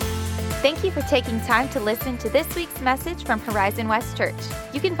Thank you for taking time to listen to this week's message from Horizon West Church.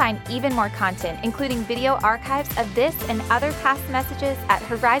 You can find even more content, including video archives of this and other past messages at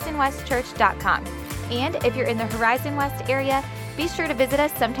horizonwestchurch.com. And if you're in the Horizon West area, be sure to visit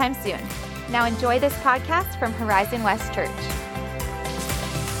us sometime soon. Now enjoy this podcast from Horizon West Church.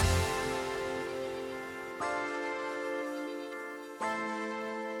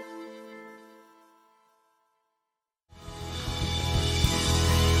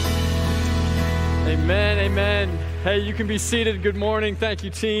 Amen, amen. Hey, you can be seated. Good morning. Thank you,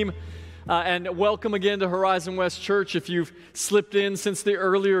 team. And welcome again to Horizon West Church. If you've slipped in since the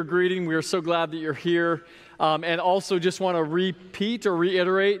earlier greeting, we are so glad that you're here. And also just want to repeat or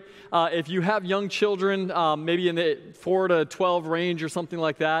reiterate, if you have young children, maybe in the 4 to 12 range or something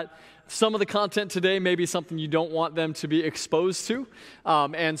like that, some of the content today may be something you don't want them to be exposed to.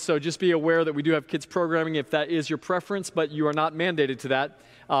 And so just be aware that we do have kids programming if that is your preference, but you are not mandated to that.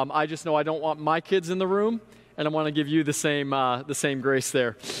 I just know I don't want my kids in the room, and I want to give you the same grace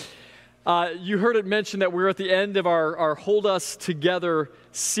there. You heard it mentioned that we're at the end of our Hold Us Together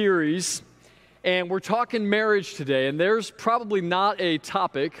series, and we're talking marriage today, and there's probably not a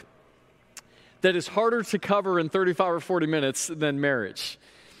topic that is harder to cover in 35 or 40 minutes than marriage.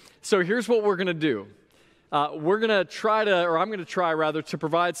 So here's what we're going to do. I'm going to try to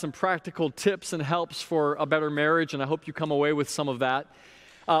provide some practical tips and helps for a better marriage, and I hope you come away with some of that.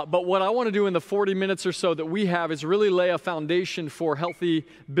 But what I want to do in the 40 minutes or so that we have is really lay a foundation for healthy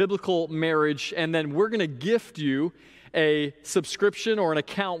biblical marriage, and then we're going to gift you a subscription or an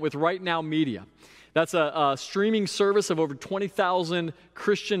account with Right Now Media. That's a streaming service of over 20,000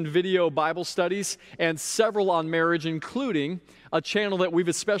 Christian video Bible studies and several on marriage, including a channel that we've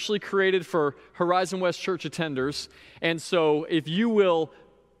especially created for Horizon West Church attenders. And so if you will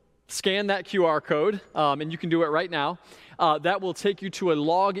scan that QR code, and you can do it right now, that will take you to a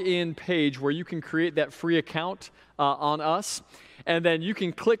login page where you can create that free account on us. And then you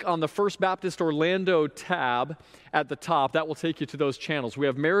can click on the First Baptist Orlando tab at the top. That will take you to those channels. We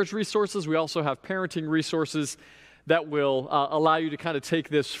have marriage resources. We also have parenting resources that will allow you to kind of take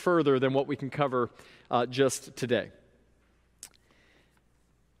this further than what we can cover just today.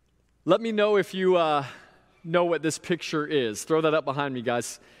 Let me know if you know what this picture is. Throw that up behind me,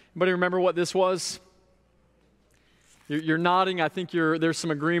 guys. Anybody remember what this was? You're nodding. I think there's some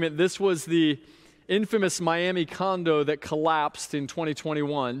agreement. This was the infamous Miami condo that collapsed in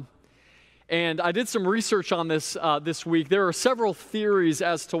 2021. And I did some research on this this week. There are several theories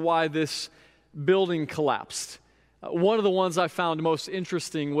as to why this building collapsed. One of the ones I found most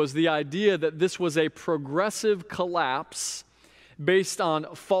interesting was the idea that this was a progressive collapse based on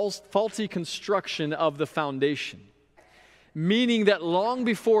faulty construction of the foundation. Meaning that long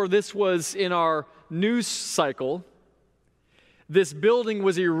before this was in our news cycle, this building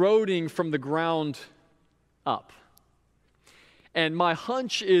was eroding from the ground up. And my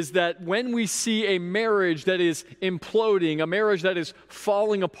hunch is that when we see a marriage that is imploding, a marriage that is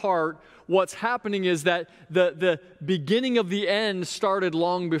falling apart, what's happening is that the beginning of the end started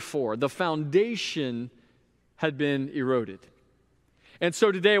long before. The foundation had been eroded. And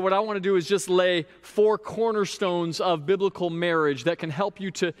so today what I want to do is just lay 4 cornerstones of biblical marriage that can help you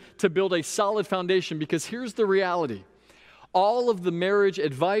to build a solid foundation, because here's the reality. All of the marriage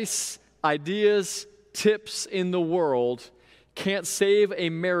advice, ideas, tips in the world can't save a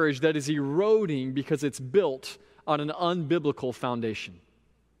marriage that is eroding because it's built on an unbiblical foundation.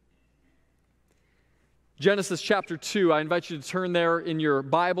 Genesis chapter 2, I invite you to turn there in your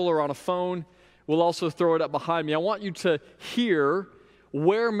Bible or on a phone. We'll also throw it up behind me. I want you to hear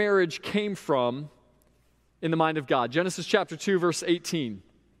where marriage came from in the mind of God. Genesis chapter 2, verse 18.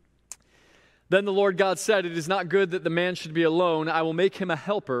 Then the Lord God said, "It is not good that the man should be alone. I will make him a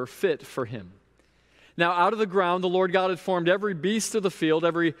helper fit for him." Now out of the ground the Lord God had formed every beast of the field,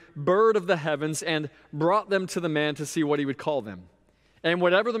 every bird of the heavens, and brought them to the man to see what he would call them. And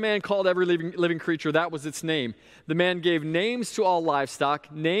whatever the man called every living creature, that was its name. The man gave names to all livestock,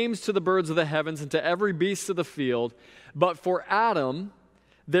 names to the birds of the heavens, and to every beast of the field. But for Adam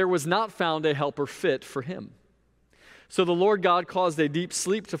there was not found a helper fit for him. So the Lord God caused a deep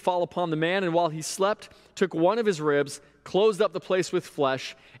sleep to fall upon the man, and while he slept, took one of his ribs, closed up the place with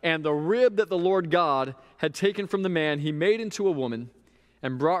flesh, and the rib that the Lord God had taken from the man he made into a woman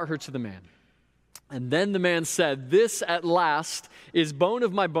and brought her to the man. And then the man said, "This at last is bone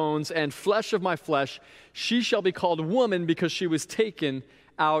of my bones and flesh of my flesh. She shall be called woman because she was taken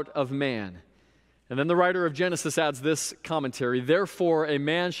out of man." And then the writer of Genesis adds this commentary, "Therefore a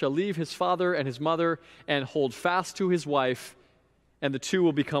man shall leave his father and his mother and hold fast to his wife, and the two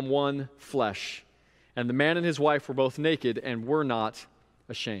will become one flesh. And the man and his wife were both naked and were not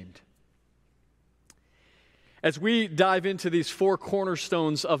ashamed." As we dive into these 4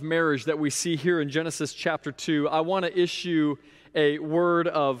 cornerstones of marriage that we see here in Genesis chapter 2, I want to issue a word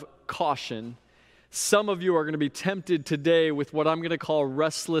of caution. Some of you are going to be tempted today with what I'm going to call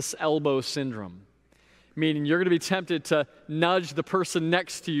restless elbow syndrome, meaning you're going to be tempted to nudge the person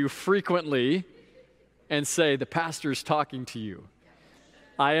next to you frequently and say, "The pastor's talking to you."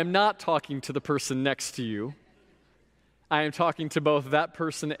 I am not talking to the person next to you. I am talking to both that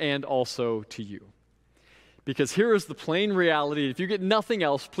person and also to you. Because here is the plain reality. If you get nothing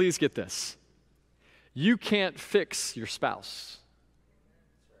else, please get this. You can't fix your spouse.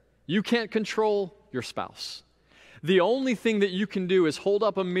 You can't control your spouse. The only thing that you can do is hold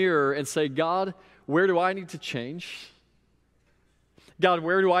up a mirror and say, "God, where do I need to change? God,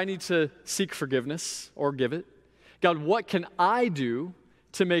 where do I need to seek forgiveness or give it? God, what can I do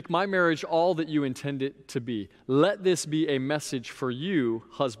to make my marriage all that you intend it to be?" Let this be a message for you,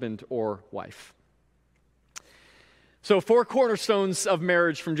 husband or wife. So 4 cornerstones of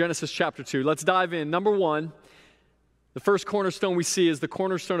marriage from Genesis chapter 2. Let's dive in. Number 1, the first cornerstone we see is the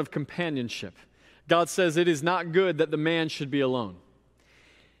cornerstone of companionship. God says it is not good that the man should be alone.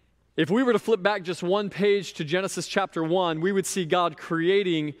 If we were to flip back just one page to Genesis chapter 1, we would see God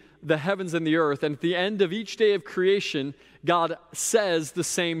creating the heavens and the earth. And at the end of each day of creation, God says the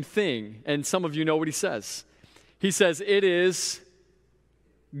same thing. And some of you know what he says. He says, "It is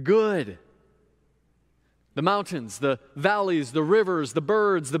good." The mountains, the valleys, the rivers, the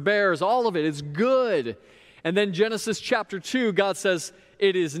birds, the bears, all of it is good. And then Genesis chapter 2, God says,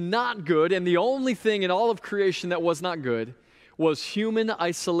 "It is not good." And the only thing in all of creation that was not good was human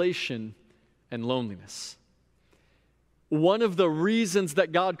isolation and loneliness. One of the reasons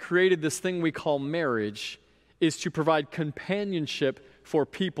that God created this thing we call marriage is to provide companionship for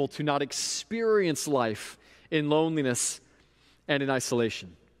people to not experience life in loneliness and in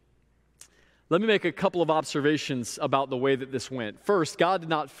isolation. Let me make a couple of observations about the way that this went. First, God did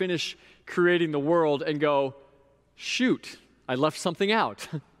not finish creating the world and go, "Shoot, I left something out."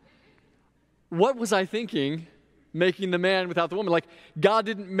 What was I thinking making the man without the woman? Like, God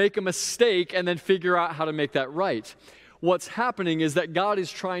didn't make a mistake and then figure out how to make that right. What's happening is that God is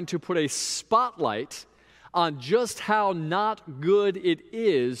trying to put a spotlight on just how not good it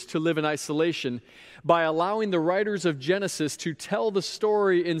is to live in isolation by allowing the writers of Genesis to tell the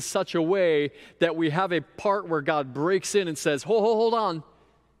story in such a way that we have a part where God breaks in and says, hold on,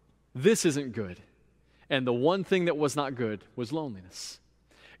 this isn't good. And the one thing that was not good was loneliness.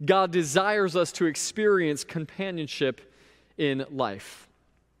 God desires us to experience companionship in life.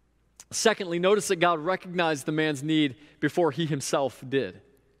 Secondly, notice that God recognized the man's need before he himself did.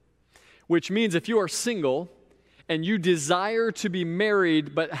 Which means if you are single and you desire to be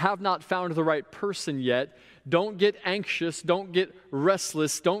married but have not found the right person yet, don't get anxious, don't get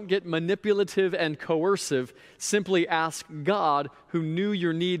restless, don't get manipulative and coercive. Simply ask God, who knew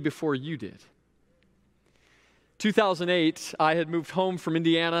your need before you did. 2008, I had moved home from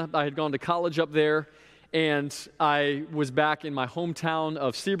Indiana. I had gone to college up there, and I was back in my hometown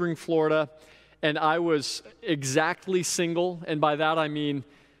of Sebring, Florida, and I was exactly single, and by that I mean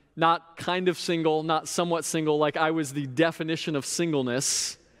not kind of single, not somewhat single, like I was the definition of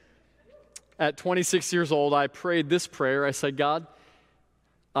singleness. At 26 years old, I prayed this prayer. I said, God,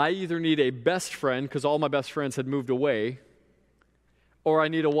 I either need a best friend, because all my best friends had moved away, or I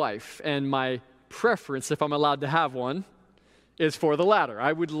need a wife. And my preference, if I'm allowed to have one, is for the latter.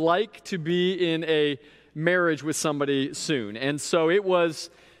 I would like to be in a marriage with somebody soon. And so it was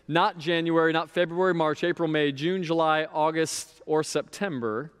not January, not February, March, April, May, June, July, August, or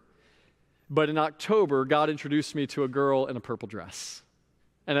September. But in October, God introduced me to a girl in a purple dress.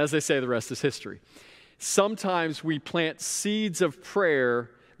 And as they say, the rest is history. Sometimes we plant seeds of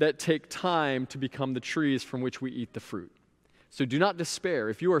prayer that take time to become the trees from which we eat the fruit. So do not despair.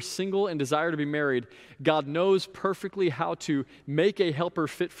 If you are single and desire to be married, God knows perfectly how to make a helper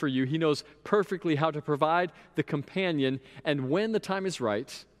fit for you. He knows perfectly how to provide the companion. And when the time is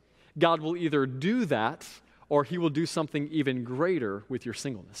right, God will either do that or he will do something even greater with your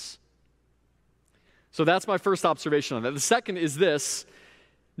singleness. So that's my first observation on that. The second is this.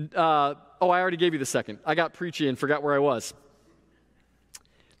 I already gave you the second. I got preachy and forgot where I was.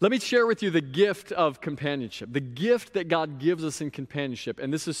 Let me share with you the gift of companionship, the gift that God gives us in companionship.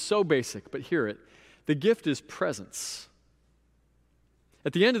 And this is so basic, but hear it. The gift is presence.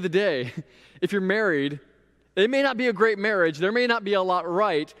 At the end of the day, if you're married, it may not be a great marriage, there may not be a lot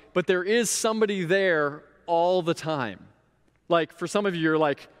right, but there is somebody there all the time. Like for some of you, you're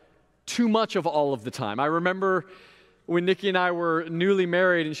like too much of all of the time. I remember when Nikki and I were newly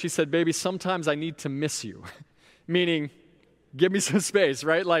married and she said, baby, sometimes I need to miss you. Meaning, Give me some space,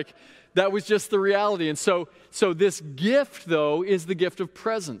 right? Like, that was just the reality. And so this gift, though, is the gift of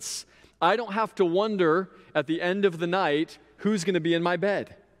presence. I don't have to wonder at the end of the night who's going to be in my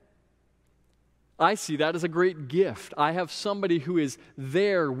bed. I see that as a great gift. I have somebody who is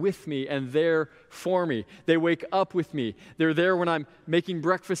there with me and there for me. They wake up with me. They're there when I'm making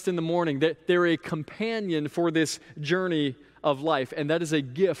breakfast in the morning. They're a companion for this journey of life, and that is a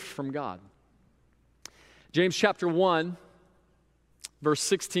gift from God. James chapter 1, verse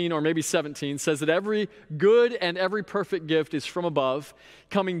 16 or maybe 17 says that every good and every perfect gift is from above,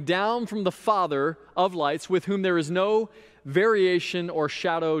 coming down from the Father of lights, with whom there is no variation or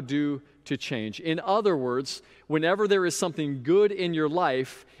shadow due to change. In other words, whenever there is something good in your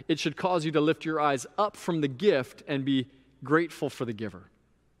life, it should cause you to lift your eyes up from the gift and be grateful for the giver.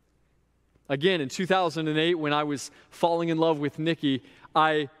 Again, in 2008, when I was falling in love with Nikki,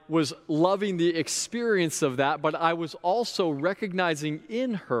 I was loving the experience of that, but I was also recognizing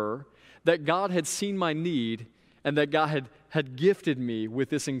in her that God had seen my need and that God had gifted me with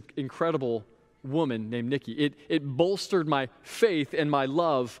this incredible woman named Nikki. It bolstered my faith and my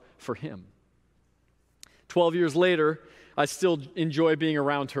love for him. 12 years later, I still enjoy being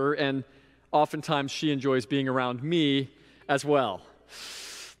around her, and oftentimes she enjoys being around me as well.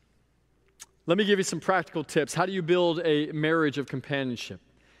 Let me give you some practical tips. How do you build a marriage of companionship?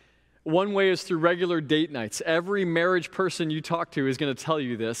 One way is through regular date nights. Every marriage person you talk to is going to tell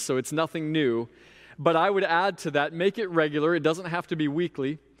you this, so it's nothing new. But I would add to that, make it regular. It doesn't have to be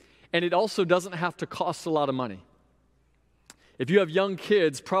weekly, and it also doesn't have to cost a lot of money. If you have young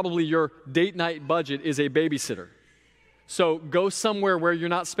kids, probably your date night budget is a babysitter. So go somewhere where you're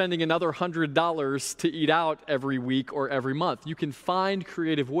not spending another $100 to eat out every week or every month. You can find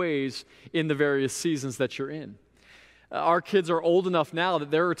creative ways in the various seasons that you're in. Our kids are old enough now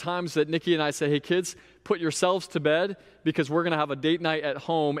that there are times that Nikki and I say, hey kids, put yourselves to bed because we're going to have a date night at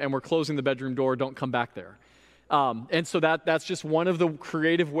home and we're closing the bedroom door, don't come back there. And so that's just one of the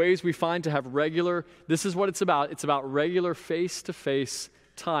creative ways we find to have regular, this is what it's about regular face-to-face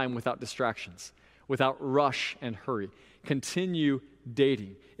time without distractions, without rush and hurry. Continue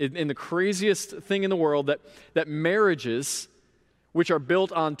dating. In the craziest thing in the world, that marriages, which are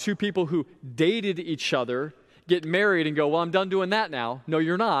built on two people who dated each other, get married and go, well, I'm done doing that now. No,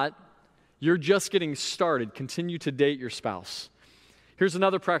 you're not. You're just getting started. Continue to date your spouse. Here's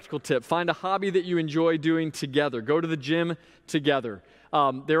another practical tip. Find a hobby that you enjoy doing together. Go to the gym together.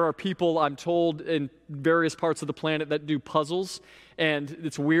 There are people, I'm told, in various parts of the planet that do puzzles, and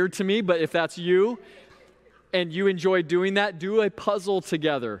it's weird to me, but if that's you, and you enjoy doing that, do a puzzle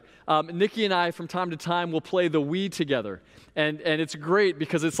together. Nikki and I, from time to time, will play the Wii together. And it's great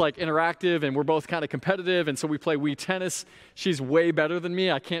because it's like interactive and we're both kind of competitive, and so we play Wii tennis. She's way better than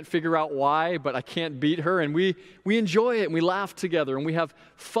me. I can't figure out why, but I can't beat her. And we enjoy it and we laugh together and we have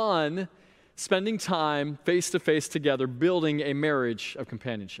fun spending time face-to-face together, building a marriage of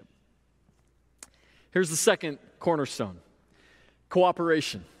companionship. Here's the second cornerstone: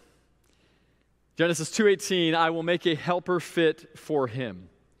 cooperation. Genesis 2:18, I will make a helper fit for him.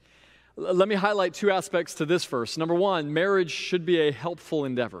 Let me highlight two aspects to this verse. Number one, marriage should be a helpful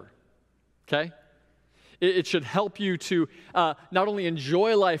endeavor, okay? It should help you to not only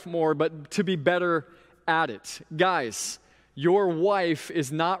enjoy life more, but to be better at it. Guys, your wife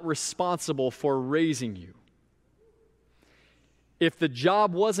is not responsible for raising you. If the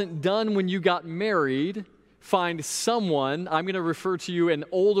job wasn't done when you got married, find someone, I'm going to refer to you, an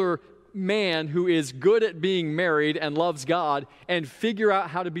older man who is good at being married and loves God, and figure out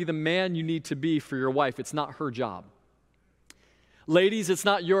how to be the man you need to be for your wife. It's not her job. Ladies, it's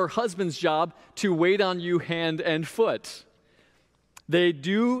not your husband's job to wait on you hand and foot. They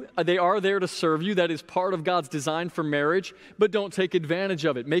are there to serve you. That is part of God's design for marriage, but don't take advantage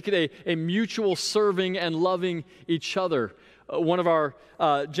of it. Make it a mutual serving and loving each other. One of our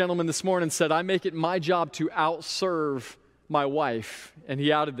gentlemen this morning said, I make it my job to outserve my wife, and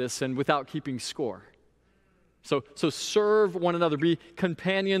he added this, and without keeping score. So serve one another, be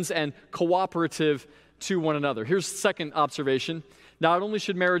companions and cooperative to one another. Here's the second observation. Not only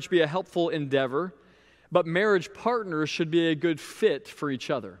should marriage be a helpful endeavor, but marriage partners should be a good fit for each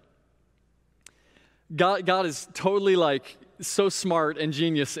other. God is totally so smart and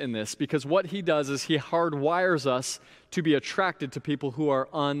genius in this, because what he does is he hardwires us to be attracted to people who are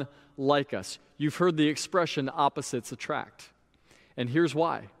unlike us. You've heard the expression, opposites attract. And here's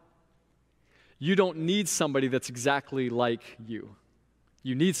why. You don't need somebody that's exactly like you.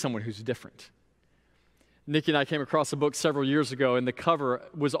 You need someone who's different. Nikki and I came across a book several years ago, and the cover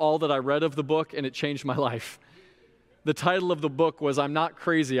was all that I read of the book, and it changed my life. The title of the book was, I'm Not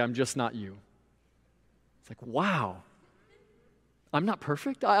Crazy, I'm Just Not You. It's like, wow. I'm not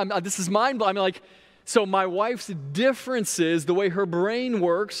perfect. This is mind-blowing. So my wife's differences, the way her brain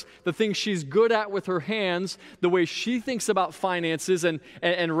works, the things she's good at with her hands, the way she thinks about finances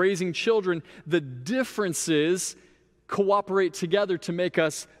and raising children, the differences cooperate together to make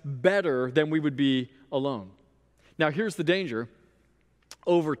us better than we would be alone. Now, here's the danger.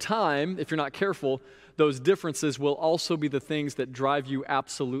 Over time, if you're not careful, those differences will also be the things that drive you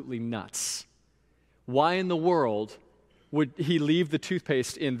absolutely nuts. Why in the world would he leave the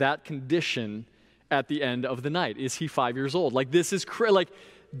toothpaste in that condition at the end of the night? Is he 5 years old? This is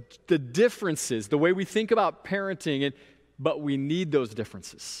the differences, the way we think about parenting, but we need those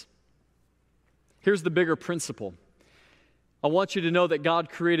differences. Here's the bigger principle. I want you to know that God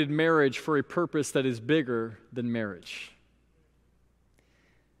created marriage for a purpose that is bigger than marriage.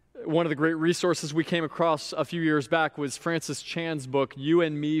 One of the great resources we came across a few years back was Francis Chan's book, You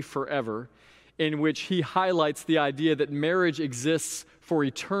and Me Forever, in which he highlights the idea that marriage exists for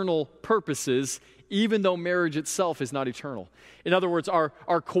eternal purposes, even though marriage itself is not eternal. In other words, our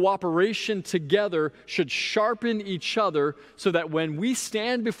cooperation together should sharpen each other so that when we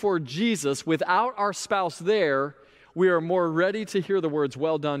stand before Jesus without our spouse there, we are more ready to hear the words,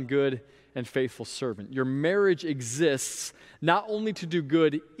 "Well done, good and faithful servant." Your marriage exists not only to do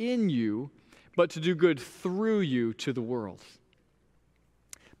good in you, but to do good through you to the world.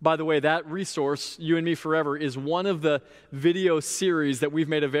 By the way, that resource, You and Me Forever, is one of the video series that we've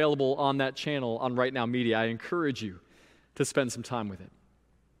made available on that channel on Right Now Media. I encourage you to spend some time with it.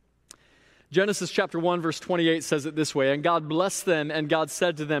 Genesis chapter 1, verse 28 says it this way, "And God blessed them, and God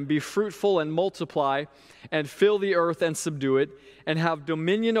said to them, 'Be fruitful and multiply, and fill the earth and subdue it, and have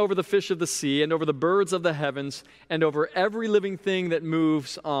dominion over the fish of the sea, and over the birds of the heavens, and over every living thing that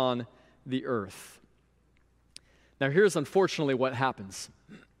moves on the earth.'" Now here's unfortunately what happens.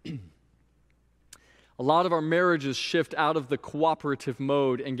 A lot of our marriages shift out of the cooperative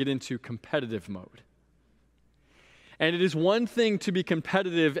mode and get into competitive mode. And it is one thing to be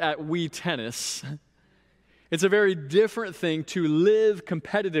competitive at Wii tennis. It's a very different thing to live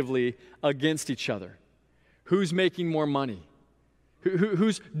competitively against each other. Who's making more money?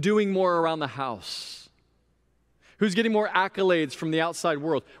 Who's doing more around the house? Who's getting more accolades from the outside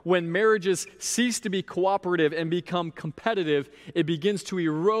world? When marriages cease to be cooperative and become competitive, it begins to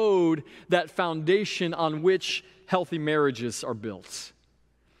erode that foundation on which healthy marriages are built.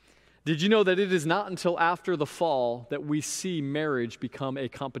 Did you know that it is not until after the fall that we see marriage become a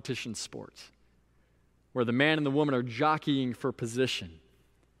competition sport, where the man and the woman are jockeying for position?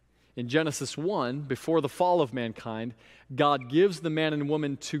 In Genesis 1, before the fall of mankind, God gives the man and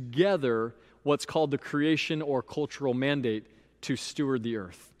woman together what's called the creation or cultural mandate to steward the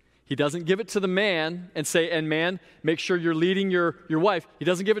earth. He doesn't give it to the man and say, "And man, make sure you're leading your wife." He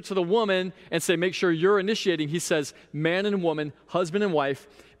doesn't give it to the woman and say, "Make sure you're initiating." He says, man and woman, husband and wife,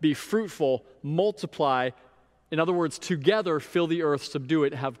 be fruitful, multiply. In other words, together fill the earth, subdue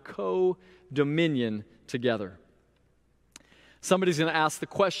it, have co-dominion together. Somebody's going to ask the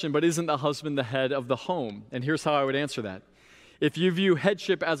question, but isn't the husband the head of the home? And here's how I would answer that. If you view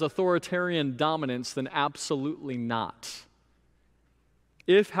headship as authoritarian dominance, then absolutely not.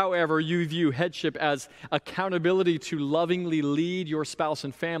 If, however, you view headship as accountability to lovingly lead your spouse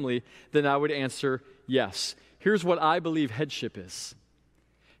and family, then I would answer yes. Here's what I believe headship is.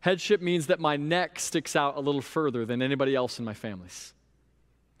 Headship means that my neck sticks out a little further than anybody else in my family's.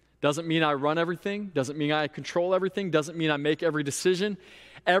 Doesn't mean I run everything, doesn't mean I control everything, doesn't mean I make every decision.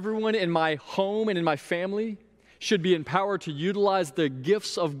 Everyone in my home and in my family should be empowered to utilize the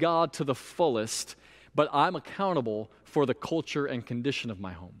gifts of God to the fullest, but I'm accountable for the culture and condition of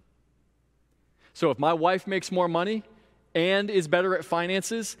my home. So if my wife makes more money and is better at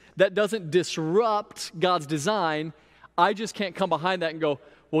finances, that doesn't disrupt God's design. I just can't come behind that and go,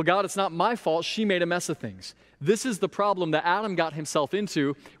 "Well, God, it's not my fault. She made a mess of things." This is the problem that Adam got himself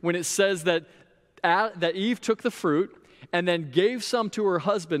into when it says that Eve took the fruit and then gave some to her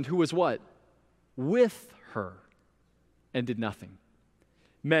husband who was what? With her, and did nothing.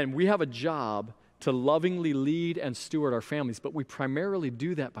 Men, we have a job to lovingly lead and steward our families, but we primarily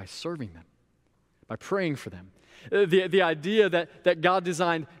do that by serving them, by praying for them. The idea that God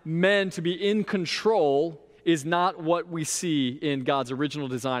designed men to be in control is not what we see in God's original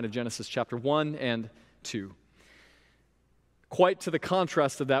design of Genesis chapter 1 and 2. Quite to the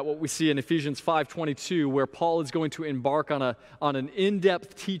contrast of that, what we see in Ephesians 5:22, where Paul is going to embark on an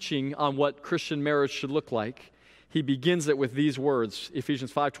in-depth teaching on what Christian marriage should look like. He begins it with these words,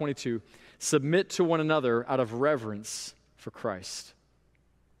 Ephesians 5:22, "Submit to one another out of reverence for Christ."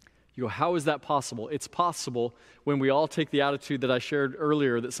 You go, how is that possible? It's possible when we all take the attitude that I shared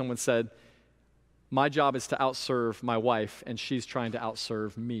earlier that someone said, My job is to outserve my wife, and she's trying to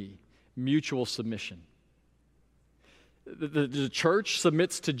outserve me. Mutual submission. The church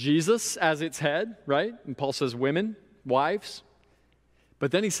submits to Jesus as its head, right? And Paul says, women, wives.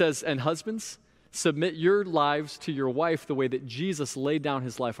 But then he says, and husbands, submit your lives to your wife the way that Jesus laid down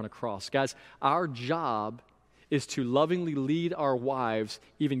his life on a cross. Guys, our job is to lovingly lead our wives,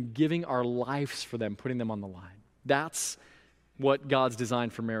 even giving our lives for them, putting them on the line. That's what God's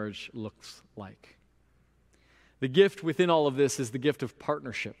design for marriage looks like. The gift within all of this is the gift of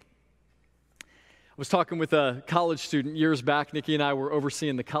partnership. I was talking with a college student years back. Nikki and I were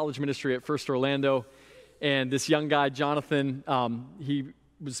overseeing the college ministry at First Orlando, and this young guy, Jonathan, he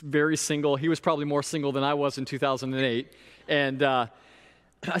was very single. He was probably more single than I was in 2008. And I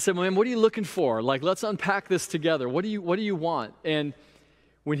said, man, what are you looking for? Like, let's unpack this together. What do you want? And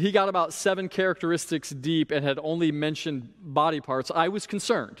when he got about 7 characteristics deep and had only mentioned body parts, I was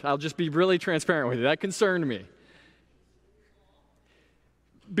concerned. I'll just be really transparent with you. That concerned me.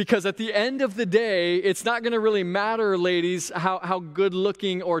 Because at the end of the day, it's not going to really matter, ladies, how good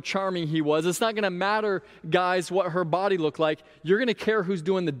looking or charming he was. It's not going to matter, guys, what her body looked like. You're going to care who's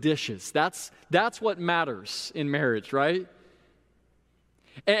doing the dishes. That's what matters in marriage, right?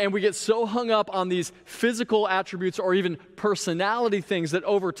 And we get so hung up on these physical attributes or even personality things that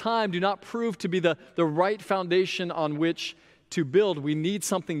over time do not prove to be the right foundation on which to build. We need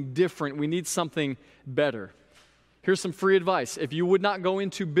something different. We need something better. Here's some free advice. If you would not go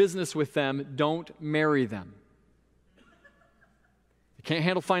into business with them, don't marry them. They can't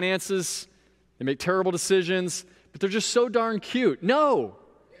handle finances. They make terrible decisions, but they're just so darn cute. No.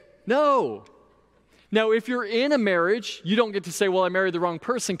 Now, if you're in a marriage, you don't get to say, well, I married the wrong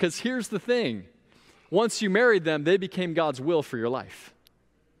person, because here's the thing. Once you married them, they became God's will for your life.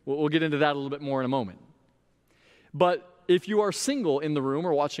 We'll get into that a little bit more in a moment. But if you are single in the room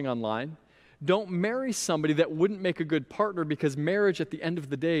or watching online, don't marry somebody that wouldn't make a good partner, because marriage at the end of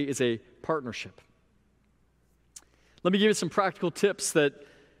the day is a partnership. Let me give you some practical tips that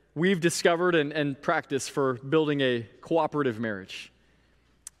we've discovered and practiced for building a cooperative marriage.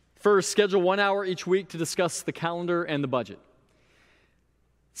 First, schedule 1 hour each week to discuss the calendar and the budget.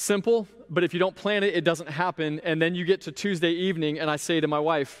 Simple, but if you don't plan it, it doesn't happen. And then you get to Tuesday evening and I say to my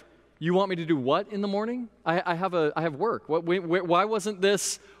wife, you want me to do what in the morning? I have work. Why wasn't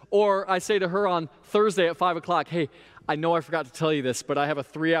this? Or I say to her on Thursday at 5 o'clock, hey, I know I forgot to tell you this, but I have a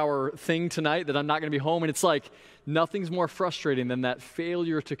 3-hour thing tonight that I'm not going to be home. And it's like nothing's more frustrating than that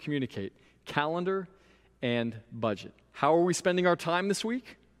failure to communicate. Calendar and budget. How are we spending our time this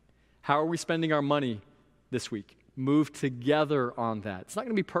week? How are we spending our money this week? Move together on that. It's not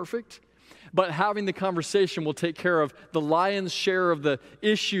going to be perfect, but having the conversation will take care of the lion's share of the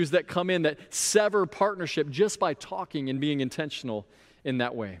issues that come in that sever partnership just by talking and being intentional in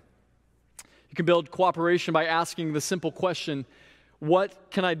that way. You can build cooperation by asking the simple question, what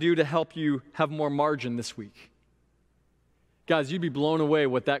can I do to help you have more margin this week? Guys, you'd be blown away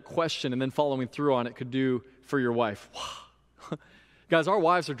what that question and then following through on it could do for your wife. Guys, our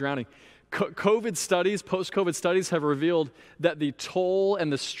wives are drowning. COVID studies, post-COVID studies have revealed that the toll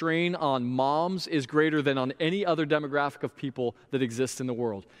and the strain on moms is greater than on any other demographic of people that exist in the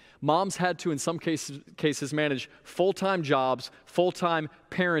world. Moms had to, in some cases, manage full-time jobs, full-time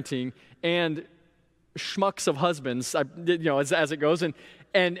parenting, and schmucks of husbands, as it goes,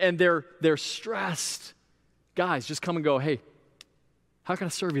 and they're stressed. Guys, just come and go, hey, how can I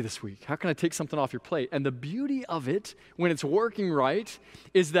serve you this week? How can I take something off your plate? And the beauty of it, when it's working right,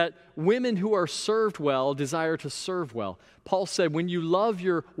 is that women who are served well desire to serve well. Paul said, when you love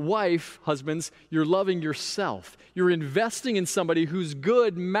your wife, husbands, you're loving yourself. You're investing in somebody whose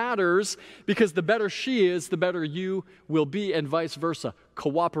good matters, because the better she is, the better you will be, and vice versa.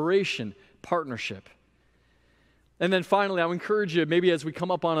 Cooperation, partnership. And then finally, I would encourage you, maybe as we come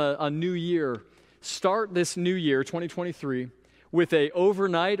up on a new year, start this new year, 2023, with a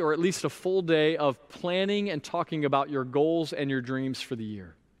overnight or at least a full day of planning and talking about your goals and your dreams for the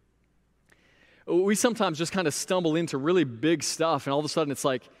year. We sometimes just kind of stumble into really big stuff, and all of a sudden it's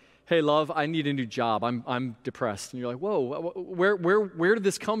like, hey, love, I need a new job. I'm depressed. And you're like, whoa, where did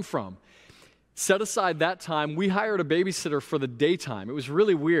this come from? Set aside that time. We hired a babysitter for the daytime. It was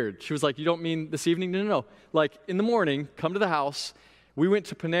really weird. She was like, you don't mean this evening? No. Like in the morning, come to the house. We went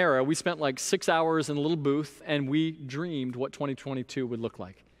to Panera. We spent like 6 hours in a little booth, and we dreamed what 2022 would look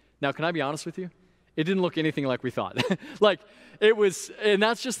like. Now, can I be honest with you? It didn't look anything like we thought. And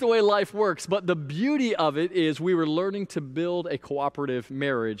that's just the way life works. But the beauty of it is we were learning to build a cooperative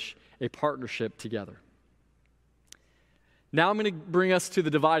marriage, a partnership together. Now I'm going to bring us to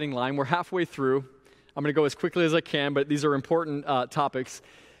the dividing line. We're halfway through. I'm going to go as quickly as I can, but these are important topics.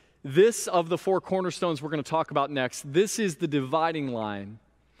 This, of the four cornerstones we're going to talk about next, this is the dividing line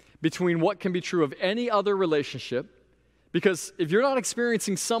between what can be true of any other relationship, because if you're not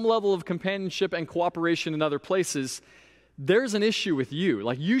experiencing some level of companionship and cooperation in other places, there's an issue with you.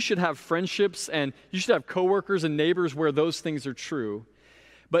 Like, you should have friendships and you should have coworkers and neighbors where those things are true.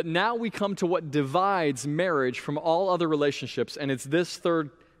 But now we come to what divides marriage from all other relationships, and it's this third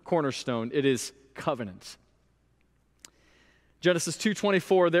cornerstone. It is covenant. Genesis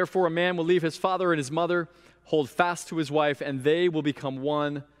 2:24, therefore a man will leave his father and his mother, hold fast to his wife, and they will become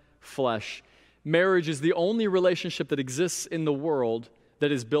one flesh. Marriage is the only relationship that exists in the world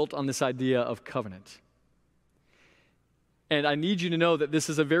that is built on this idea of covenant. And I need you to know that this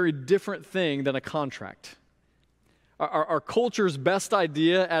is a very different thing than a contract. Our culture's best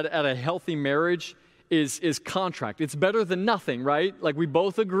idea at a healthy marriage is contract. It's better than nothing, right? Like, we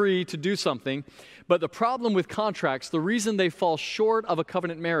both agree to do something. But the problem with contracts, the reason they fall short of a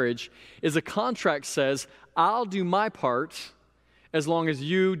covenant marriage, is a contract says, I'll do my part as long as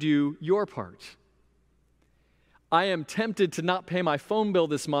you do your part. I am tempted to not pay my phone bill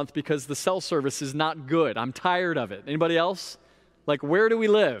this month because the cell service is not good. I'm tired of it. Anybody else? Like, where do we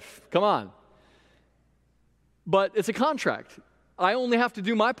live? Come on. But it's a contract. I only have to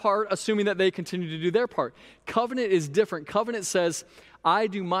do my part, assuming that they continue to do their part. Covenant is different. Covenant says, I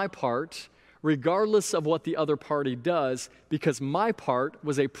do my part regardless of what the other party does, because my part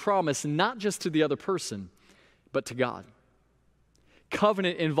was a promise not just to the other person, but to God.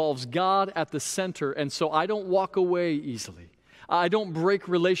 Covenant involves God at the center, and so I don't walk away easily. I don't break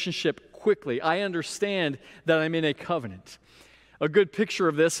relationship quickly. I understand that I'm in a covenant. A good picture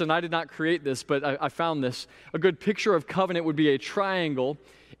of this, and I did not create this, but I found this. A good picture of covenant would be a triangle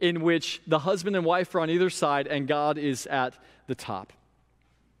in which the husband and wife are on either side and God is at the top.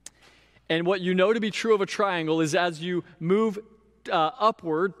 And what you know to be true of a triangle is as you move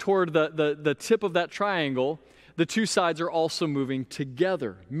upward toward the tip of that triangle, the two sides are also moving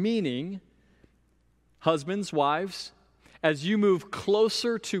together, meaning, husbands, wives, as you move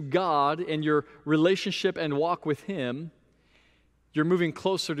closer to God in your relationship and walk with Him, you're moving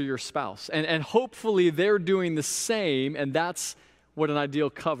closer to your spouse. And hopefully they're doing the same, and that's what an ideal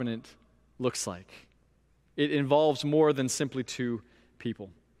covenant looks like. It involves more than simply two people.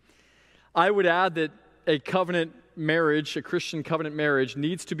 I would add that a covenant marriage, a Christian covenant marriage,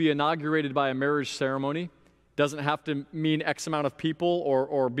 needs to be inaugurated by a marriage ceremony. Doesn't have to mean X amount of people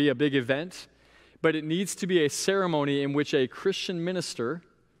or be a big event, but it needs to be a ceremony in which a Christian minister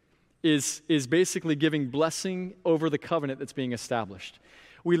is basically giving blessing over the covenant that's being established.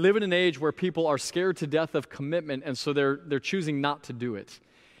 We live in an age where people are scared to death of commitment, and so they're choosing not to do it.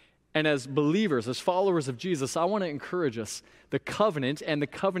 And as believers, as followers of Jesus, I want to encourage us, the covenant and the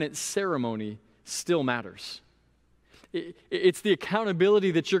covenant ceremony still matters. It's the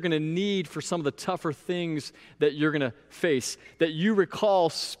accountability that you're going to need for some of the tougher things that you're going to face. That you recall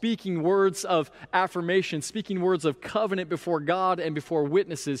speaking words of affirmation, speaking words of covenant before God and before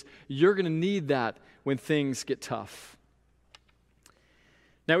witnesses. You're going to need that when things get tough.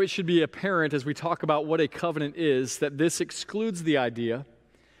 Now, it should be apparent as we talk about what a covenant is that this excludes the idea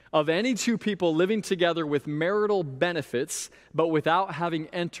of any two people living together with marital benefits, but without having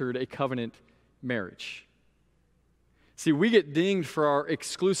entered a covenant marriage. See, we get dinged for our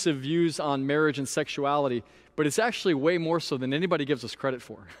exclusive views on marriage and sexuality, but it's actually way more so than anybody gives us credit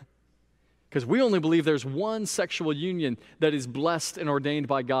for. Because we only believe there's one sexual union that is blessed and ordained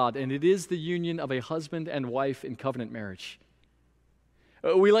by God, and it is the union of a husband and wife in covenant marriage.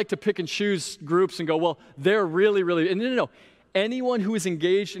 We like to pick and choose groups and go, well, they're really, and no. Anyone who is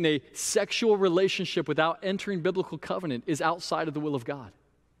engaged in a sexual relationship without entering biblical covenant is outside of the will of God.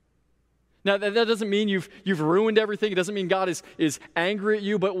 Now, that doesn't mean you've ruined everything. It doesn't mean God is angry at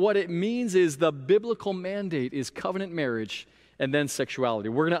you. But what it means is the biblical mandate is covenant marriage and then sexuality.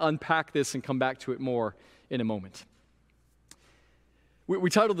 We're going to unpack this and come back to it more in a moment.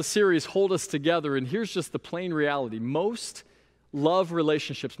 We titled the series, Hold Us Together, and here's just the plain reality. Most love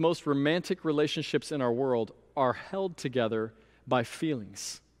relationships, most romantic relationships in our world are held together by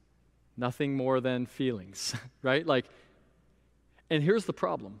feelings. Nothing more than feelings, right? And here's the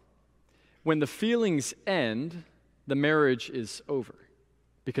problem. When the feelings end, the marriage is over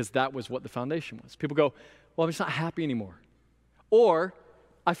because that was what the foundation was. People go, well, I'm just not happy anymore. Or,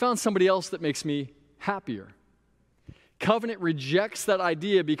 I found somebody else that makes me happier. Covenant rejects that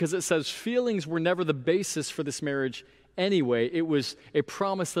idea because it says feelings were never the basis for this marriage anyway. It was a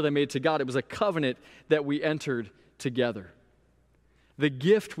promise that I made to God. It was a covenant that we entered together. The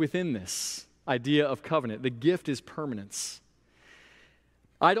gift within this idea of covenant, the gift is permanence.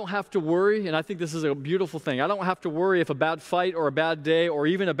 I don't have to worry, and I think this is a beautiful thing. I don't have to worry if a bad fight or a bad day or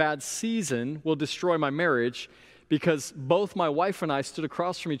even a bad season will destroy my marriage, because both my wife and I stood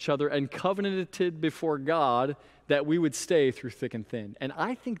across from each other and covenanted before God that we would stay through thick and thin. And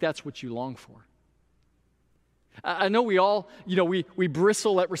I think that's what you long for. I know we all, we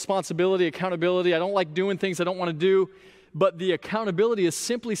bristle at responsibility, accountability. I don't like doing things I don't want to do, but the accountability is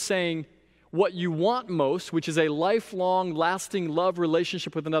simply saying what you want most, which is a lifelong, lasting love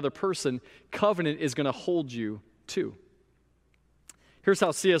relationship with another person. Covenant is going to hold you to. Here's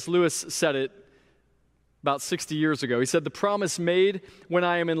how C.S. Lewis said it about 60 years ago. He said, "The promise made when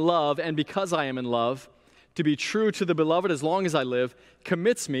I am in love and because I am in love, to be true to the beloved as long as I live,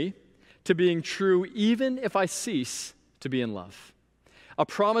 commits me to being true even if I cease to be in love. A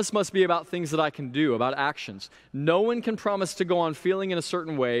promise must be about things that I can do, about actions. No one can promise to go on feeling in a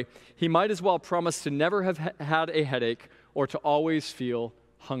certain way. He might as well promise to never have had a headache or to always feel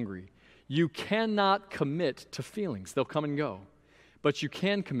hungry. You cannot commit to feelings. They'll come and go. But you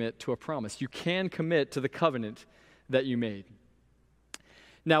can commit to a promise. You can commit to the covenant that you made."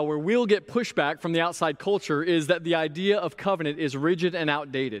 Now, where we'll get pushback from the outside culture is that the idea of covenant is rigid and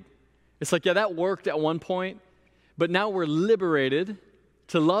outdated. It's like, yeah, that worked at one point, but now we're liberated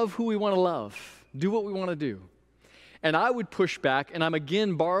to love who we want to love, do what we want to do. And I would push back, and I'm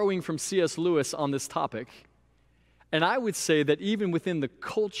again borrowing from C.S. Lewis on this topic, and I would say that even within the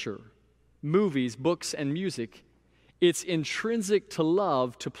culture, movies, books, and music, it's intrinsic to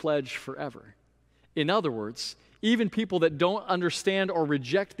love to pledge forever. In other words, even people that don't understand or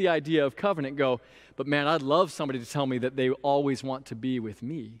reject the idea of covenant go, "But man, I'd love somebody to tell me that they always want to be with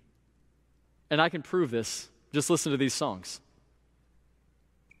me." And I can prove this. Just listen to these songs.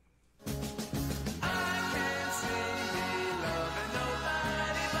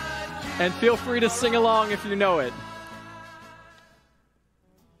 And feel free to sing along if you know it.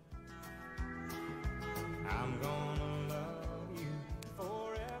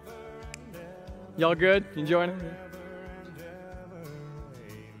 Y'all good? Enjoying it?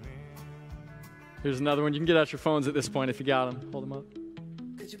 Here's another one. You can get out your phones at this point if you got them. Hold them up.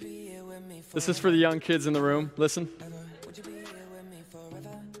 This is for the young kids in the room. Listen.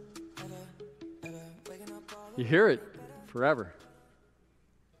 You hear it forever.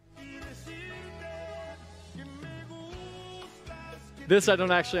 This, I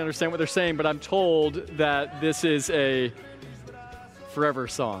don't actually understand what they're saying, but I'm told that this is a forever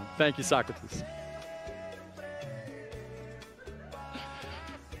song. Thank you, Socrates.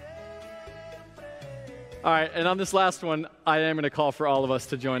 All right, and on this last one, I am going to call for all of us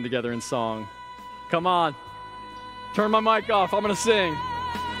to join together in song. Come on. Turn my mic off. I'm going to sing.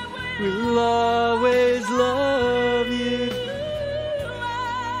 We'll always love you.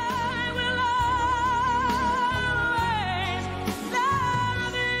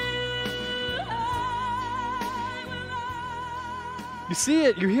 You see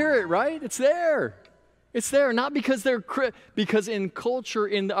it, you hear it, right? It's there. It's there, not because because in culture,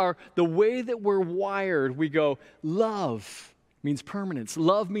 in the way that we're wired, we go, love means permanence.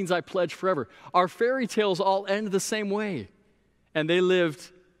 Love means I pledge forever. Our fairy tales all end the same way, and they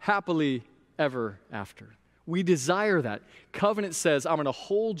lived happily ever after. We desire that. Covenant says, I'm going to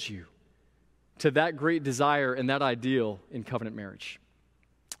hold you to that great desire and that ideal in covenant marriage.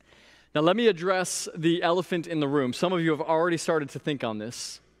 Now, let me address the elephant in the room. Some of you have already started to think on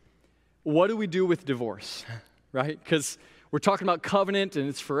this. What do we do with divorce, right? Because we're talking about covenant, and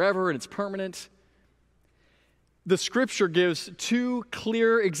it's forever, and it's permanent. The Scripture gives two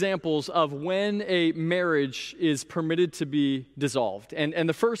clear examples of when a marriage is permitted to be dissolved. And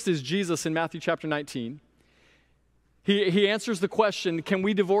the first is Jesus in Matthew chapter 19. He answers the question, can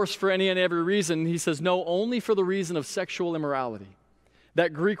we divorce for any and every reason? He says, no, only for the reason of sexual immorality.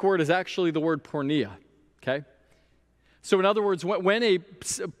 That Greek word is actually the word porneia, okay? So in other words, when a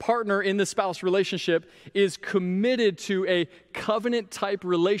partner in the spouse relationship is committed to a covenant-type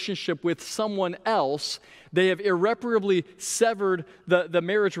relationship with someone else, they have irreparably severed the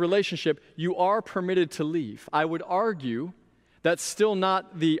marriage relationship, you are permitted to leave. I would argue that's still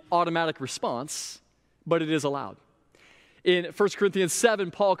not the automatic response, but it is allowed. In 1 Corinthians 7,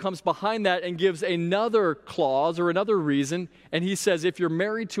 Paul comes behind that and gives another clause or another reason, and he says if you're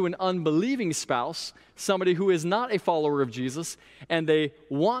married to an unbelieving spouse, somebody who is not a follower of Jesus, and they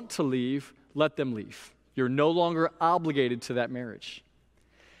want to leave, let them leave. You're no longer obligated to that marriage.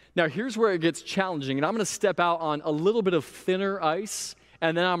 Now, here's where it gets challenging, and I'm going to step out on a little bit of thinner ice,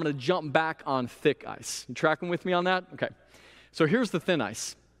 and then I'm going to jump back on thick ice. You tracking with me on that? Okay. So here's the thin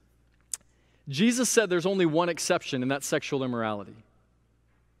ice. Jesus said there's only one exception, and that's sexual immorality.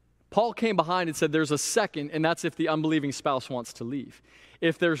 Paul came behind and said there's a second, and that's if the unbelieving spouse wants to leave.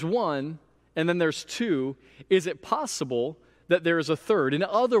 If there's one, and then there's two, is it possible that there is a third? In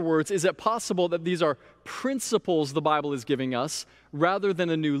other words, is it possible that these are principles the Bible is giving us rather than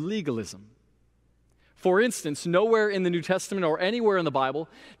a new legalism? For instance, nowhere in the New Testament or anywhere in the Bible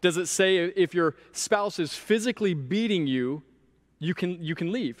does it say if your spouse is physically beating you, you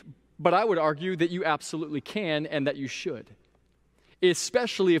can leave. But I would argue that you absolutely can and that you should,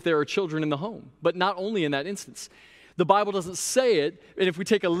 especially if there are children in the home, but not only in that instance. The Bible doesn't say it, and if we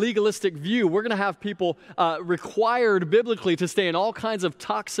take a legalistic view, we're going to have people required biblically to stay in all kinds of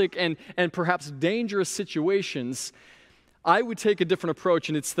toxic and perhaps dangerous situations. I would take a different approach,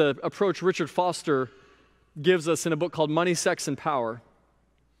 and it's the approach Richard Foster gives us in a book called Money, Sex, and Power.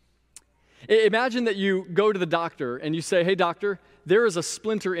 Imagine that you go to the doctor and you say, hey, doctor, there is a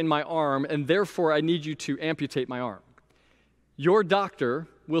splinter in my arm, and therefore I need you to amputate my arm. Your doctor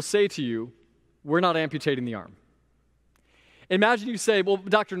will say to you, we're not amputating the arm. Imagine you say, well,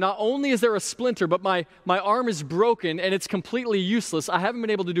 doctor, not only is there a splinter, but my arm is broken and it's completely useless. I haven't been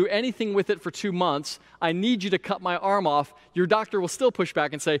able to do anything with it for 2 months. I need you to cut my arm off. Your doctor will still push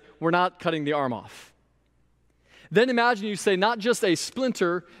back and say, we're not cutting the arm off. Then imagine you say, not just a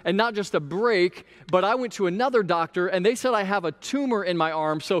splinter and not just a break, but I went to another doctor and they said I have a tumor in my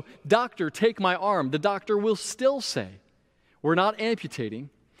arm, so doctor, take my arm. The doctor will still say, we're not amputating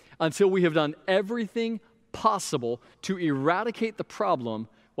until we have done everything possible to eradicate the problem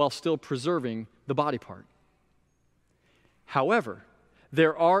while still preserving the body part. However,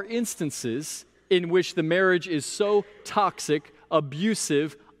 there are instances in which the marriage is so toxic,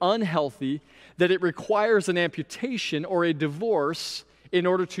 abusive, unhealthy, that it requires an amputation or a divorce in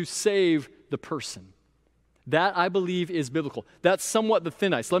order to save the person. That, I believe, is biblical. That's somewhat the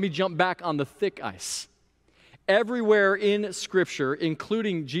thin ice. Let me jump back on the thick ice. Everywhere in Scripture,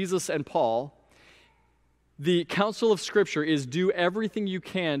 including Jesus and Paul, the counsel of Scripture is do everything you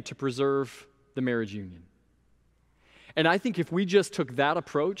can to preserve the marriage union. And I think if we just took that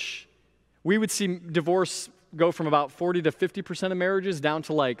approach, we would see divorce go from about 40 to 50% of marriages down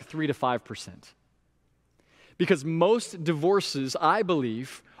to like 3 to 5%. Because most divorces, I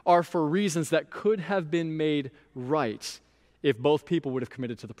believe, are for reasons that could have been made right if both people would have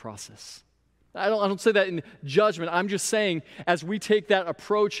committed to the process. I don't say that in judgment. I'm just saying, as we take that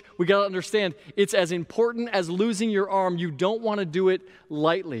approach, we got to understand it's as important as losing your arm. You don't want to do it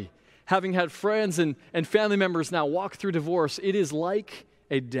lightly. Having had friends and family members now walk through divorce, it is like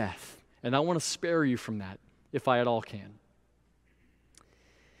a death. And I want to spare you from that if I at all can.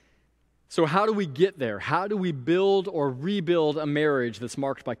 So how do we get there? How do we build or rebuild a marriage that's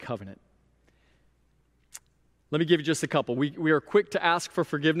marked by covenant? Let me give you just a couple. We are quick to ask for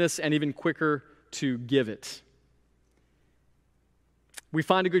forgiveness and even quicker to give it. We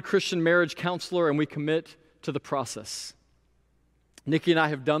find a good Christian marriage counselor and we commit to the process. Nikki and I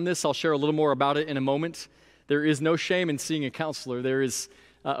have done this. I'll share a little more about it in a moment. There is no shame in seeing a counselor. There is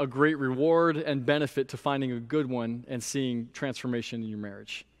a great reward and benefit to finding a good one and seeing transformation in your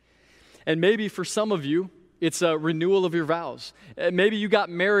marriage. And maybe for some of you, it's a renewal of your vows. Maybe you got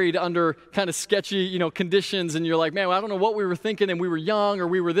married under kind of sketchy, conditions, and you're like, man, well, I don't know what we were thinking, and we were young, or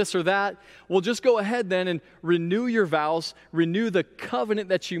we were this or that. Well, just go ahead then and renew your vows, renew the covenant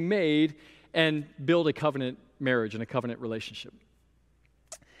that you made, and build a covenant marriage and a covenant relationship.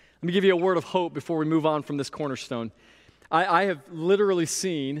 Let me give you a word of hope before we move on from this cornerstone. I have literally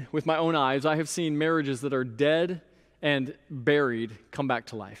seen, with my own eyes, I have seen marriages that are dead and buried come back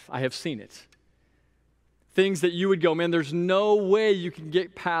to life. I have seen it. Things that you would go, man, there's no way you can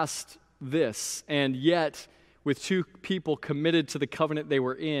get past this. And yet, with two people committed to the covenant they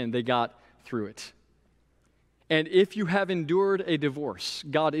were in, they got through it. And if you have endured a divorce,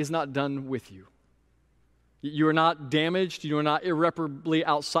 God is not done with you. You are not damaged. You are not irreparably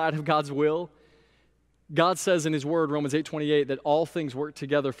outside of God's will. God says in His Word, Romans 8:28, that all things work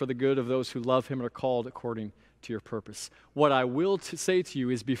together for the good of those who love Him and are called according to your purpose. What I will say to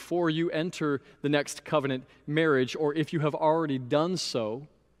you is before you enter the next covenant marriage, or if you have already done so,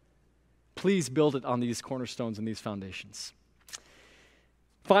 please build it on these cornerstones and these foundations.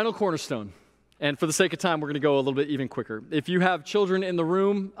 Final cornerstone, and for the sake of time, we're going to go a little bit even quicker. If you have children in the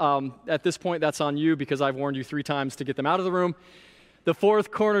room, at this point, that's on you because I've warned you 3 times to get them out of the room. The fourth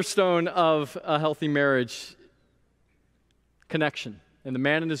cornerstone of a healthy marriage, connection. And the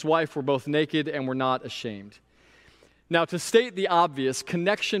man and his wife were both naked and were not ashamed. Now, to state the obvious,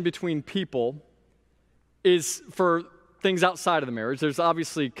 connection between people is for things outside of the marriage. There's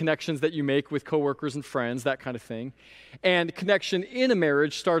obviously connections that you make with coworkers and friends, that kind of thing. And connection in a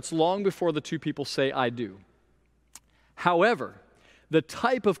marriage starts long before the two people say, I do. However, the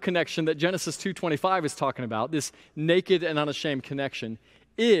type of connection that Genesis 2:25 is talking about, this naked and unashamed connection,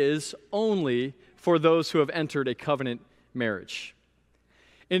 is only for those who have entered a covenant marriage.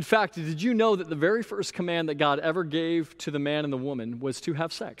 In fact, did you know that the very first command that God ever gave to the man and the woman was to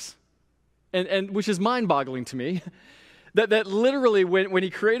have sex? And which is mind-boggling to me, that literally when he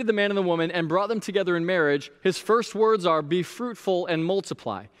created the man and the woman and brought them together in marriage, his first words are, be fruitful and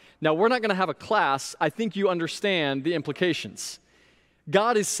multiply. Now, we're not going to have a class. I think you understand the implications.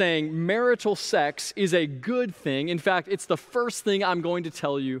 God is saying marital sex is a good thing. In fact, it's the first thing I'm going to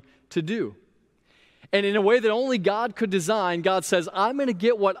tell you to do. And in a way that only God could design, God says, I'm going to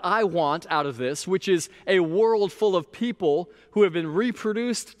get what I want out of this, which is a world full of people who have been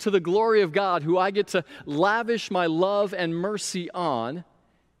reproduced to the glory of God, who I get to lavish my love and mercy on.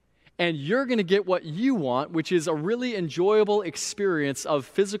 And you're going to get what you want, which is a really enjoyable experience of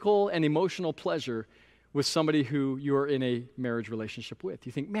physical and emotional pleasure with somebody who you're in a marriage relationship with.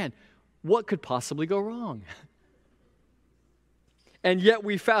 You think, man, what could possibly go wrong? And yet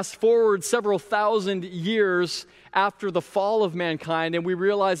we fast forward several thousand years after the fall of mankind, and we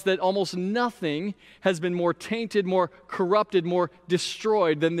realize that almost nothing has been more tainted, more corrupted, more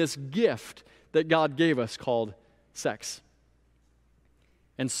destroyed than this gift that God gave us called sex.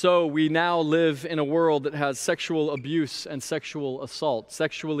 And so we now live in a world that has sexual abuse and sexual assault,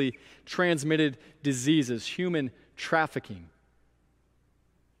 sexually transmitted diseases, human trafficking.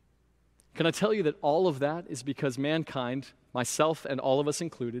 Can I tell you that all of that is because mankind, myself and all of us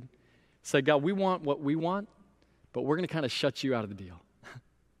included, said, God, we want what we want, but we're going to kind of shut you out of the deal.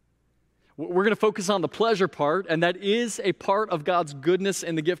 We're going to focus on the pleasure part, and that is a part of God's goodness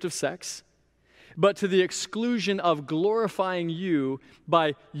in the gift of sex, but to the exclusion of glorifying you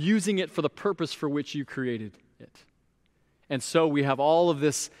by using it for the purpose for which you created it. And so we have all of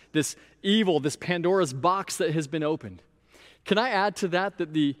this evil, this Pandora's box that has been opened. Can I add to that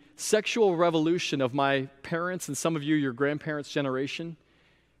the sexual revolution of my parents and some of you, your grandparents' generation,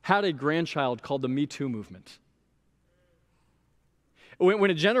 had a grandchild called the Me Too movement?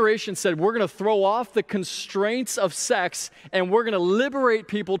 When a generation said, we're going to throw off the constraints of sex and we're going to liberate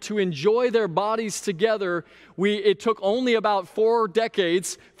people to enjoy their bodies together, it took only about 4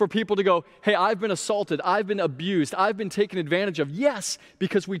 decades for people to go, hey, I've been assaulted, I've been abused, I've been taken advantage of. Yes,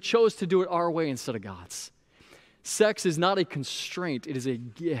 because we chose to do it our way instead of God's. Sex is not a constraint, it is a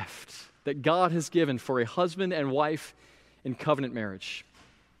gift that God has given for a husband and wife in covenant marriage.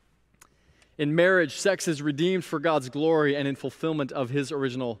 In marriage, sex is redeemed for God's glory and in fulfillment of His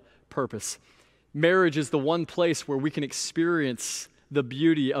original purpose. Marriage is the one place where we can experience the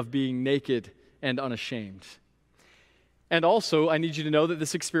beauty of being naked and unashamed. And also, I need you to know that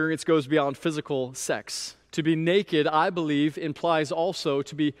this experience goes beyond physical sex. To be naked, I believe, implies also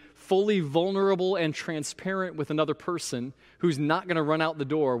to be fully vulnerable and transparent with another person who's not going to run out the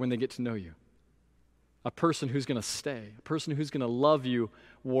door when they get to know you. A person who's going to stay, a person who's going to love you,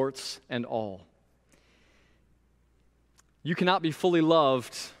 warts and all. You cannot be fully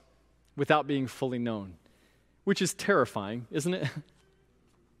loved without being fully known, which is terrifying, isn't it?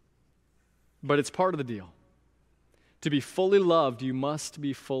 But it's part of the deal. To be fully loved, you must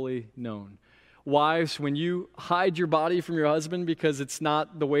be fully known. Wives, when you hide your body from your husband because it's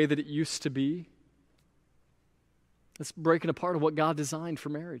not the way that it used to be, that's breaking apart of what God designed for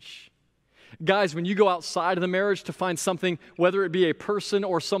marriage. Guys, when you go outside of the marriage to find something, whether it be a person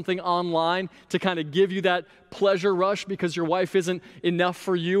or something online, to kind of give you that pleasure rush because your wife isn't enough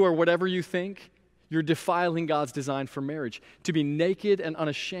for you or whatever you think, you're defiling God's design for marriage. To be naked and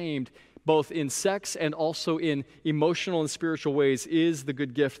unashamed, both in sex and also in emotional and spiritual ways, is the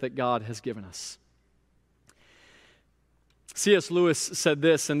good gift that God has given us. C.S. Lewis said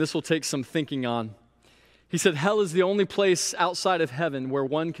this, and this will take some thinking on. He said, hell is the only place outside of heaven where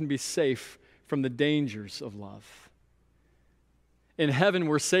one can be safe from the dangers of love. In heaven,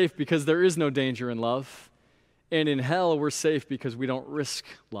 we're safe because there is no danger in love. And in hell, we're safe because we don't risk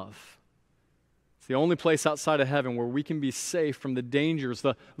love. It's the only place outside of heaven where we can be safe from the dangers,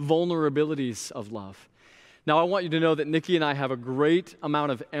 the vulnerabilities of love. Now, I want you to know that Nikki and I have a great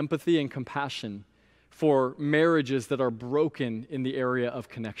amount of empathy and compassion for marriages that are broken in the area of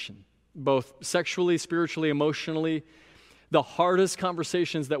connection, both sexually, spiritually, emotionally. The hardest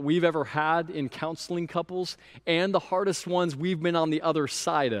conversations that we've ever had in counseling couples and the hardest ones we've been on the other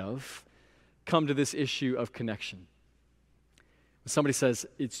side of come to this issue of connection. When somebody says,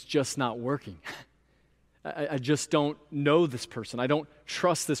 it's just not working. I just don't know this person. I don't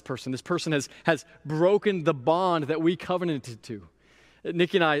trust this person. This person has broken the bond that we covenanted to.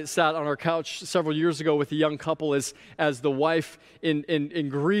 Nikki and I sat on our couch several years ago with a young couple as the wife in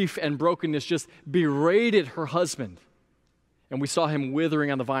grief and brokenness just berated her husband. and we saw him withering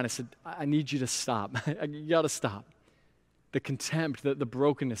on the vine. I said, I need you to stop. You got to stop. The contempt, the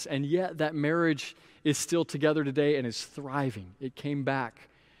brokenness, and yet that marriage is still together today and is thriving. It came back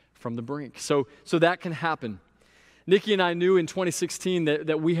from the brink. So that can happen. Nikki and I knew in 2016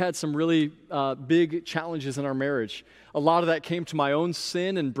 that we had some really big challenges in our marriage. A lot of that came to my own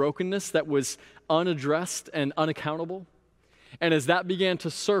sin and brokenness that was unaddressed and unaccountable. And as that began to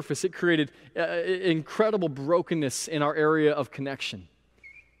surface, it created incredible brokenness in our area of connection.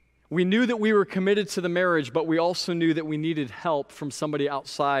 We knew that we were committed to the marriage, but we also knew that we needed help from somebody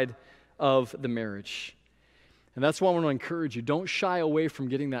outside of the marriage. And that's why I want to encourage you. Don't shy away from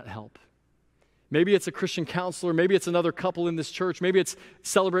getting that help. Maybe it's a Christian counselor. Maybe it's another couple in this church. Maybe it's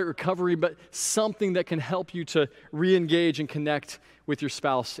Celebrate Recovery, but something that can help you to re-engage and connect with your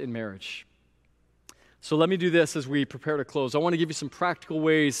spouse in marriage. So let me do this as we prepare to close. I want to give you some practical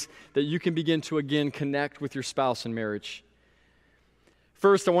ways that you can begin to, again, connect with your spouse in marriage.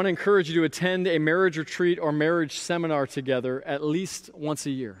 First, I want to encourage you to attend a marriage retreat or marriage seminar together at least once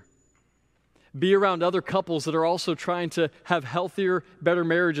a year. Be around other couples that are also trying to have healthier, better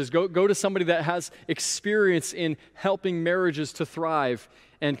marriages. Go to somebody that has experience in helping marriages to thrive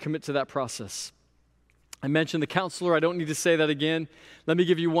and commit to that process. I mentioned the counselor. I don't need to say that again. Let me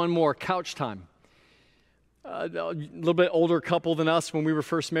give you one more, couch time. A little bit older couple than us when we were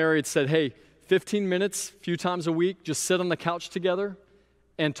first married said, hey, 15 minutes, a few times a week, just sit on the couch together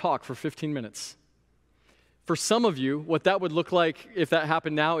and talk for 15 minutes. For some of you, what that would look like if that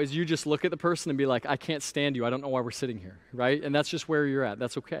happened now is you just look at the person and be like, I can't stand you. I don't know why we're sitting here, right? And that's just where you're at.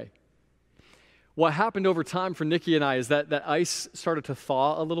 That's okay. What happened over time for Nikki and I is that ice started to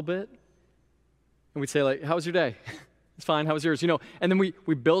thaw a little bit. And we'd say like, how was your day? It's fine. How was yours? And then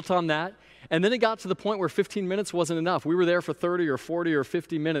we built on that. And then it got to the point where 15 minutes wasn't enough. We were there for 30 or 40 or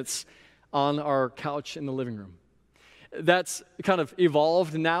 50 minutes on our couch in the living room. That's kind of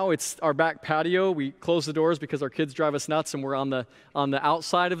evolved now. It's our back patio. We close the doors because our kids drive us nuts, and we're on the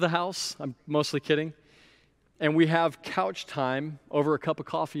outside of the house. I'm mostly kidding. And we have couch time over a cup of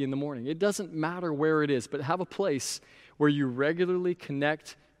coffee in the morning. It doesn't matter where it is, but have a place where you regularly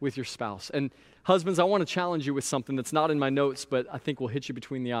connect with your spouse. And husbands, I want to challenge you with something that's not in my notes, but I think will hit you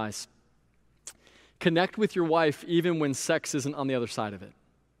between the eyes. Connect with your wife even when sex isn't on the other side of it.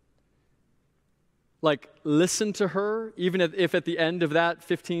 Like, listen to her, even if at the end of that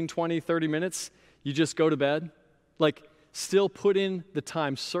 15, 20, 30 minutes, you just go to bed. Like, still put in the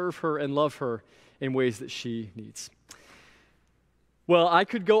time, serve her and love her in ways that she needs. Well, I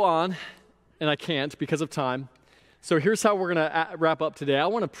could go on, and I can't because of time. So here's how we're going to wrap up today. I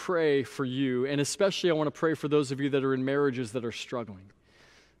want to pray for you, and especially I want to pray for those of you that are in marriages that are struggling.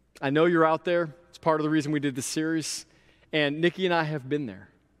 I know you're out there. It's part of the reason we did this series, and Nikki and I have been there.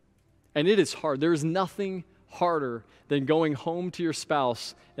 And it is hard. There is nothing harder than going home to your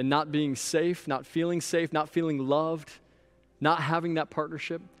spouse and not being safe, not feeling loved, not having that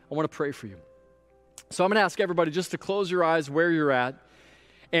partnership. I want to pray for you. So I'm going to ask everybody just to close your eyes where you're at.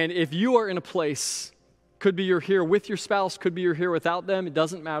 And if you are in a place, could be you're here with your spouse, could be you're here without them, it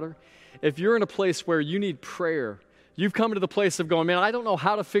doesn't matter. If you're in a place where you need prayer, you've come to the place of going, man, I don't know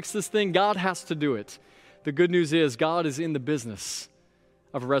how to fix this thing. God has to do it. The good news is God is in the business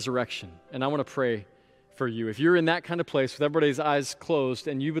of resurrection. And I want to pray for you. If you're in that kind of place with everybody's eyes closed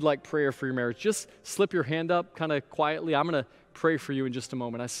and you would like prayer for your marriage, just slip your hand up kind of quietly. I'm going to pray for you in just a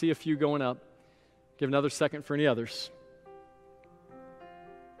moment. I see a few going up. Give another second for any others.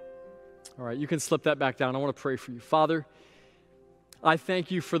 All right, you can slip that back down. I want to pray for you. Father, I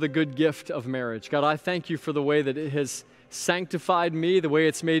thank you for the good gift of marriage. God, I thank you for the way that it has sanctified me, the way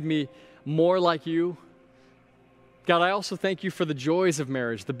it's made me more like you. God, I also thank you for the joys of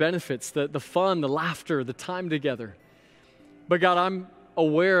marriage, the benefits, the fun, the laughter, the time together. But God, I'm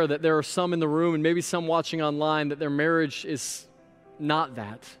aware that there are some in the room and maybe some watching online that their marriage is not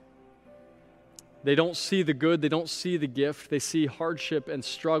that. They don't see the good, they don't see the gift, they see hardship and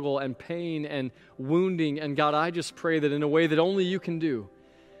struggle and pain and wounding. And God, I just pray that in a way that only you can do,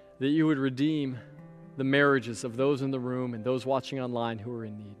 that you would redeem the marriages of those in the room and those watching online who are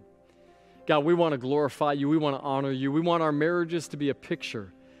in need. God, we want to glorify you. We want to honor you. We want our marriages to be a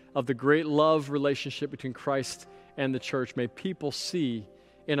picture of the great love relationship between Christ and the church. May people see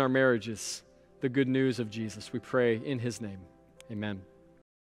in our marriages the good news of Jesus. We pray in his name. Amen.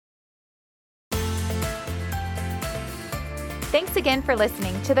 Thanks again for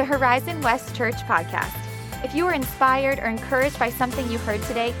listening to the Horizon West Church podcast. If you were inspired or encouraged by something you heard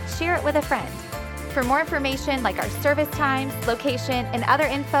today, share it with a friend. For more information like our service times, location, and other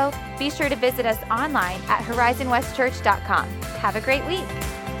info, be sure to visit us online at horizonwestchurch.com. Have a great week.